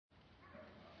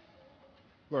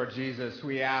Lord Jesus,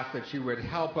 we ask that you would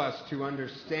help us to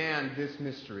understand this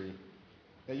mystery,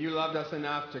 that you loved us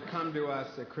enough to come to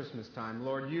us at Christmas time.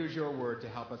 Lord, use your word to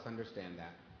help us understand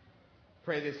that.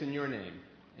 Pray this in your name.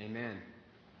 Amen.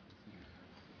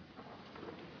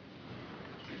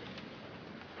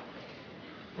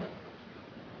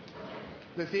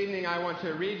 This evening I want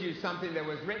to read you something that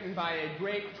was written by a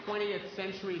great 20th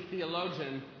century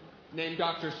theologian named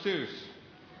Dr. Seuss,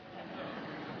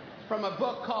 from a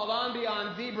book called On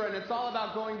Beyond Zebra, and it's all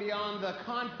about going beyond the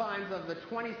confines of the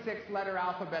 26-letter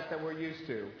alphabet that we're used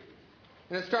to.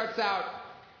 And it starts out,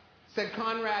 said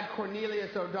Conrad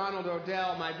Cornelius O'Donnell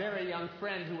Odell, my very young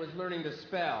friend who was learning to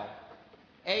spell.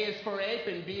 A is for ape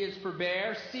and B is for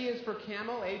bear, C is for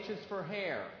camel, H is for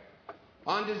hare.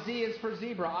 On to Z is for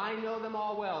zebra. I know them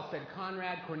all well, said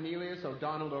Conrad Cornelius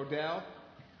O'Donnell Odell.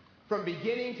 From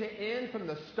beginning to end, from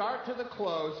the start to the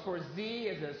close, for Z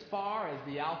is as far as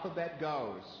the alphabet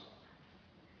goes.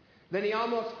 Then he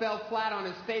almost fell flat on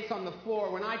his face on the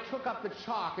floor when I took up the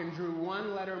chalk and drew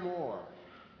one letter more,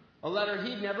 a letter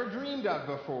he'd never dreamed of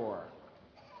before.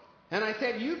 And I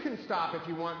said, you can stop if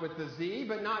you want with the Z,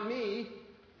 but not me.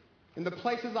 In the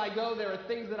places I go, there are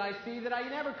things that I see that I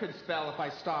never could spell if I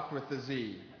stopped with the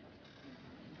Z.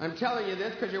 I'm telling you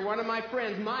this because you're one of my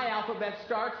friends. My alphabet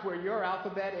starts where your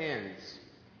alphabet ends.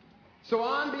 So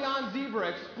on beyond zebra,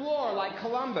 explore like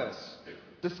Columbus.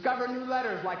 Discover new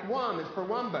letters like WUM is for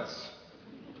Wumbus.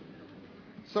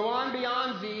 So on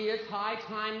beyond Z, it's high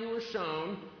time you were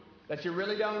shown that you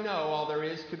really don't know all there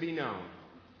is to be known.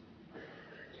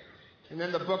 And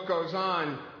then the book goes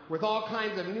on with all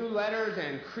kinds of new letters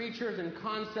and creatures and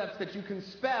concepts that you can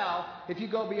spell if you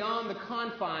go beyond the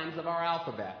confines of our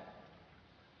alphabet.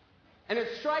 And it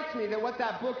strikes me that what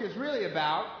that book is really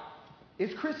about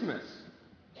is Christmas.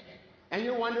 And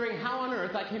you're wondering how on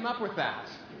earth I came up with that.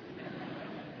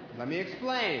 Let me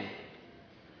explain.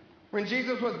 When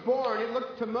Jesus was born, it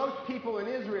looked to most people in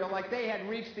Israel like they had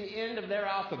reached the end of their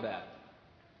alphabet.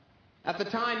 At the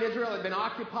time, Israel had been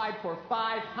occupied for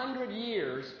 500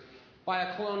 years by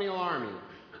a colonial army.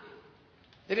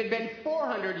 It had been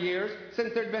 400 years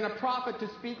since there had been a prophet to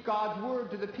speak God's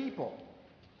word to the people.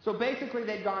 So basically,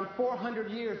 they'd gone 400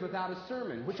 years without a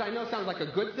sermon, which I know sounds like a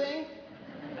good thing,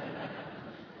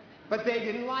 but they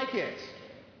didn't like it.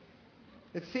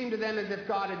 It seemed to them as if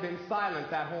God had been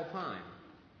silent that whole time.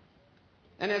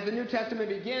 And as the New Testament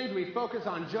begins, we focus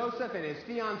on Joseph and his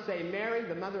fiancée Mary,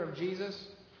 the mother of Jesus,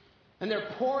 and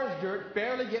they're poor as dirt,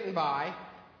 barely getting by.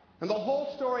 And the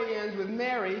whole story ends with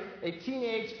Mary, a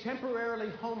teenage,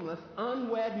 temporarily homeless,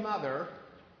 unwed mother,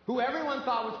 who everyone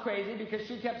thought was crazy because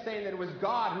she kept saying that it was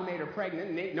God who made her pregnant,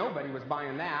 and nobody was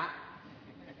buying that.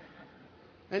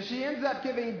 And she ends up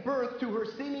giving birth to her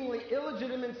seemingly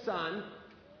illegitimate son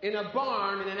in a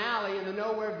barn in an alley in the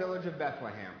nowhere village of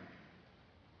Bethlehem.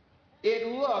 It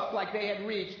looked like they had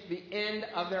reached the end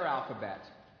of their alphabet.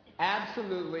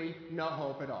 Absolutely no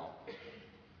hope at all.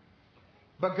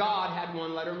 But God had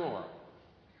one letter more.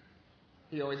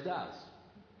 He always does.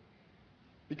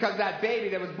 Because that baby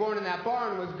that was born in that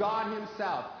barn was God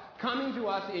himself, coming to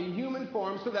us in human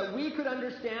form so that we could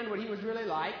understand what he was really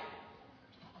like,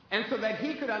 and so that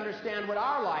he could understand what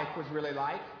our life was really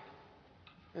like,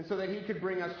 and so that he could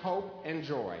bring us hope and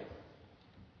joy.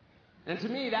 And to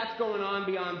me, that's going on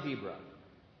beyond zebra.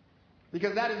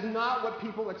 Because that is not what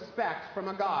people expect from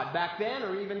a God, back then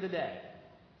or even today.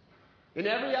 In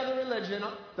every other religion,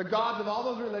 the gods of all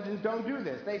those religions don't do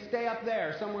this. They stay up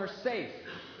there, somewhere safe,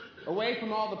 away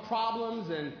from all the problems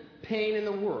and pain in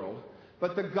the world.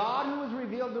 But the God who was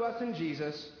revealed to us in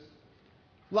Jesus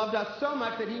loved us so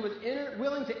much that he was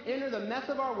willing to enter the mess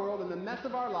of our world and the mess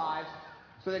of our lives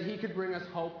so that he could bring us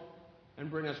hope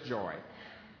and bring us joy.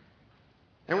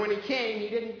 And when he came, he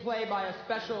didn't play by a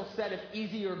special set of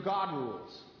easier God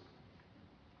rules.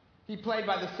 He played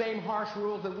by the same harsh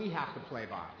rules that we have to play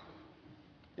by.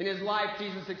 In his life,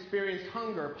 Jesus experienced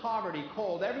hunger, poverty,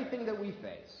 cold, everything that we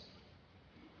face.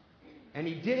 And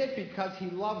he did it because he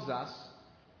loves us,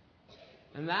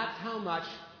 and that's how much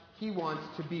he wants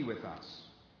to be with us.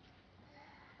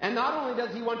 And not only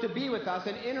does he want to be with us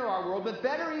and enter our world, but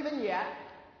better even yet,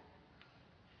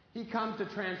 he comes to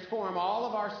transform all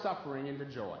of our suffering into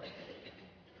joy.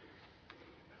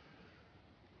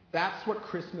 That's what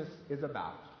Christmas is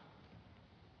about.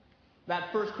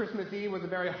 That first Christmas Eve was a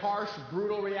very harsh,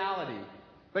 brutal reality.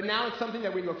 But now it's something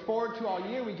that we look forward to all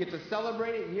year. We get to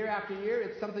celebrate it year after year.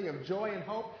 It's something of joy and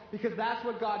hope because that's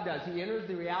what God does. He enters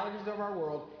the realities of our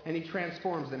world and he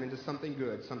transforms them into something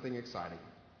good, something exciting.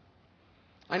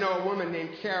 I know a woman named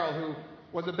Carol who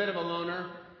was a bit of a loner,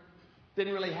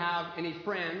 didn't really have any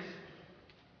friends.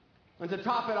 And to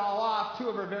top it all off, two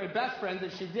of her very best friends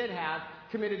that she did have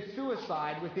committed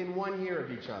suicide within 1 year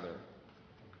of each other.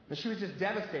 And she was just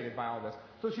devastated by all this.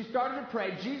 So she started to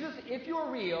pray, Jesus, if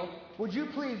you're real, would you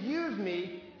please use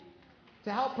me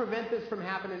to help prevent this from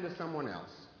happening to someone else?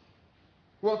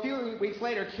 Well, a few weeks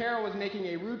later, Carol was making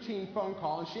a routine phone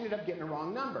call, and she ended up getting the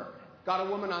wrong number. Got a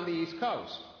woman on the East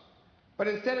Coast. But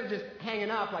instead of just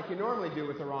hanging up like you normally do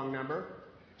with the wrong number,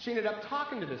 she ended up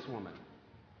talking to this woman.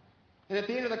 And at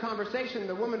the end of the conversation,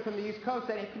 the woman from the East Coast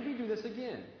said, hey, can we do this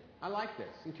again? I like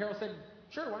this. And Carol said,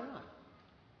 sure, why not?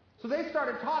 So they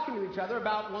started talking to each other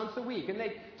about once a week. And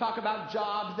they talk about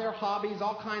jobs, their hobbies,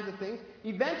 all kinds of things.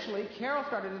 Eventually, Carol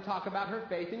started to talk about her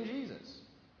faith in Jesus.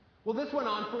 Well, this went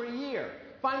on for a year.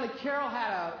 Finally, Carol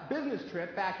had a business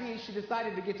trip back east. She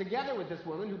decided to get together with this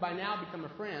woman, who by now had become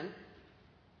a friend.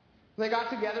 They got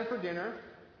together for dinner.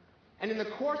 And in the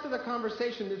course of the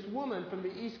conversation, this woman from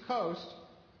the East Coast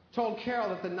told Carol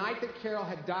that the night that Carol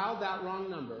had dialed that wrong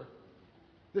number,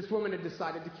 this woman had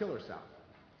decided to kill herself.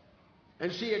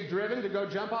 And she had driven to go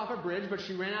jump off a bridge, but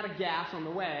she ran out of gas on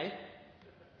the way.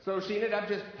 So she ended up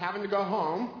just having to go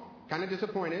home, kind of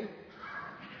disappointed.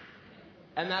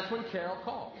 And that's when Carol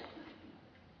called.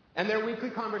 And their weekly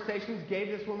conversations gave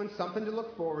this woman something to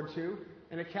look forward to,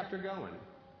 and it kept her going.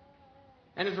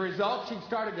 And as a result, she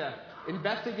started to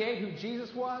investigate who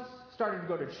Jesus was, started to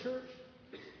go to church,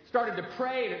 started to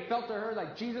pray, and it felt to her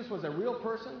like Jesus was a real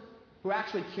person who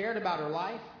actually cared about her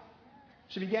life.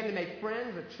 She began to make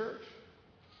friends at church.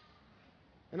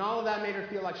 And all of that made her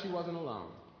feel like she wasn't alone.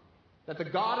 That the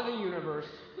God of the universe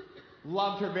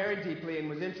loved her very deeply and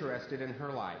was interested in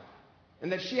her life.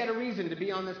 And that she had a reason to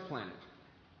be on this planet.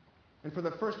 And for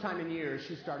the first time in years,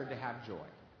 she started to have joy.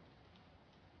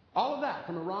 All of that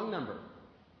from a wrong number.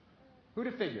 Who'd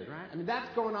have figured, right? I mean, that's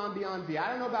going on beyond Z. I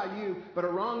don't know about you, but a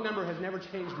wrong number has never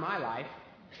changed my life.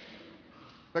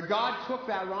 But God took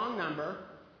that wrong number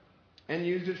and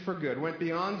used it for good. Went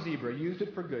beyond zebra, used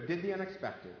it for good, did the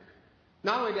unexpected.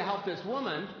 Not only to help this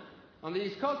woman on the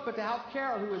East Coast, but to help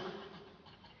Carol, who was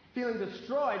feeling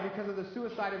destroyed because of the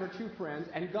suicide of her two friends.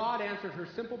 And God answered her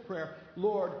simple prayer,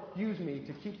 Lord, use me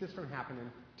to keep this from happening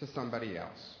to somebody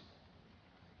else.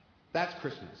 That's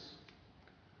Christmas.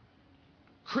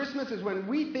 Christmas is when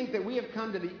we think that we have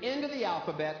come to the end of the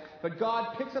alphabet, but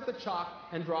God picks up the chalk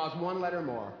and draws one letter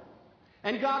more.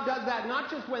 And God does that not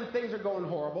just when things are going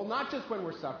horrible, not just when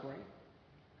we're suffering.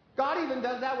 God even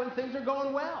does that when things are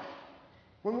going well,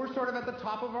 when we're sort of at the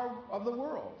top of the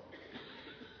world.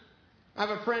 I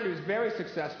have a friend who's very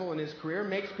successful in his career,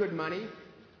 makes good money.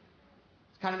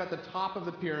 He's kind of at the top of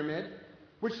the pyramid,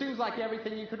 which seems like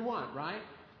everything you could want, right?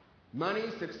 Money,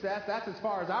 success, that's as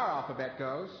far as our alphabet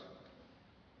goes.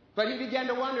 But he began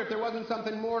to wonder if there wasn't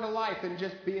something more to life than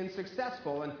just being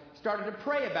successful, and started to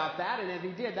pray about that. And as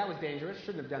he did, that was dangerous.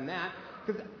 Shouldn't have done that.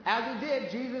 Because as he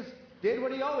did, Jesus did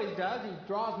what he always does. He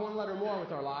draws one letter more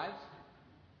with our lives.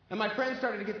 And my friend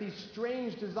started to get these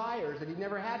strange desires that he'd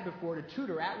never had before to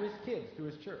tutor at-risk kids through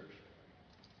his church.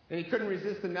 And he couldn't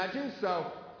resist the nudging,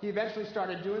 so he eventually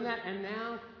started doing that. And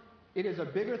now it is a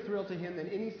bigger thrill to him than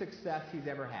any success he's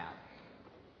ever had.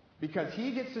 Because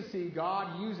he gets to see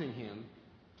God using him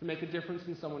to make a difference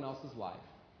in someone else's life.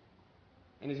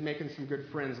 And he's making some good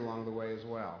friends along the way as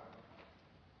well.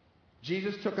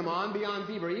 Jesus took him on beyond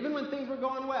zebra, even when things were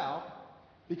going well,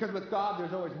 because with God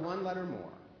there's always one letter more.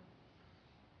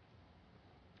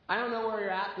 I don't know where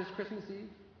you're at this Christmas Eve.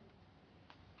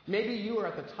 Maybe you are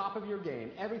at the top of your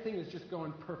game. Everything is just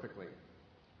going perfectly.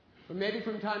 But maybe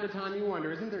from time to time you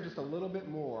wonder, isn't there just a little bit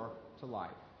more to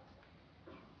life?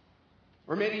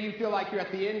 Or maybe you feel like you're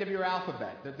at the end of your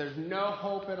alphabet, that there's no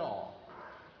hope at all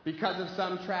because of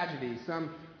some tragedy,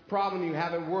 some problem you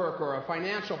have at work, or a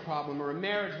financial problem, or a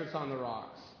marriage that's on the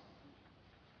rocks.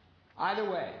 Either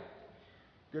way,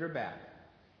 good or bad.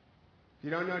 If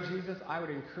you don't know Jesus, I would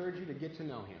encourage you to get to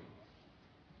know him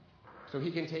so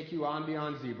he can take you on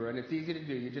beyond zebra. And it's easy to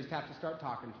do. You just have to start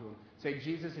talking to him. Say,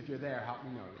 Jesus, if you're there, help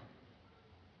me know you.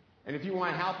 And if you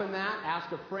want help in that,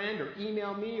 ask a friend or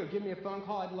email me or give me a phone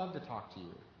call. I'd love to talk to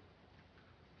you.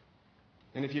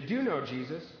 And if you do know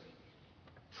Jesus,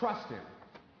 trust him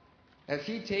as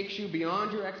he takes you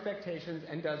beyond your expectations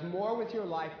and does more with your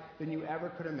life than you ever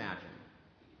could imagine.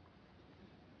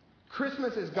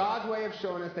 Christmas is God's way of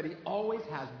showing us that he always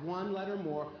has one letter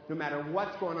more no matter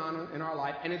what's going on in our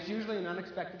life. And it's usually an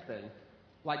unexpected thing,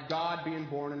 like God being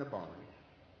born in a barn.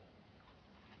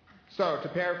 So, to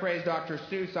paraphrase Dr.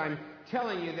 Seuss, I'm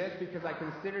telling you this because I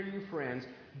consider you friends.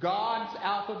 God's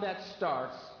alphabet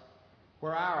starts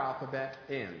where our alphabet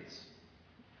ends.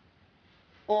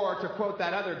 Or, to quote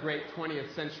that other great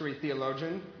 20th century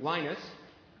theologian, Linus,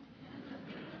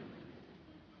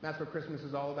 That's what Christmas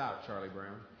is all about, Charlie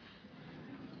Brown.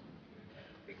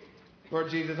 Lord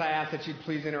Jesus, I ask that you'd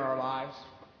please enter our lives,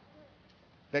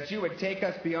 that you would take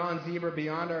us beyond zebra,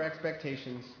 beyond our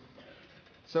expectations,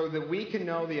 so that we can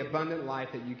know the abundant life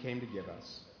that you came to give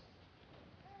us.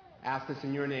 Ask this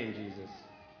in your name, Jesus.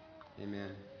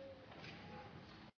 Amen.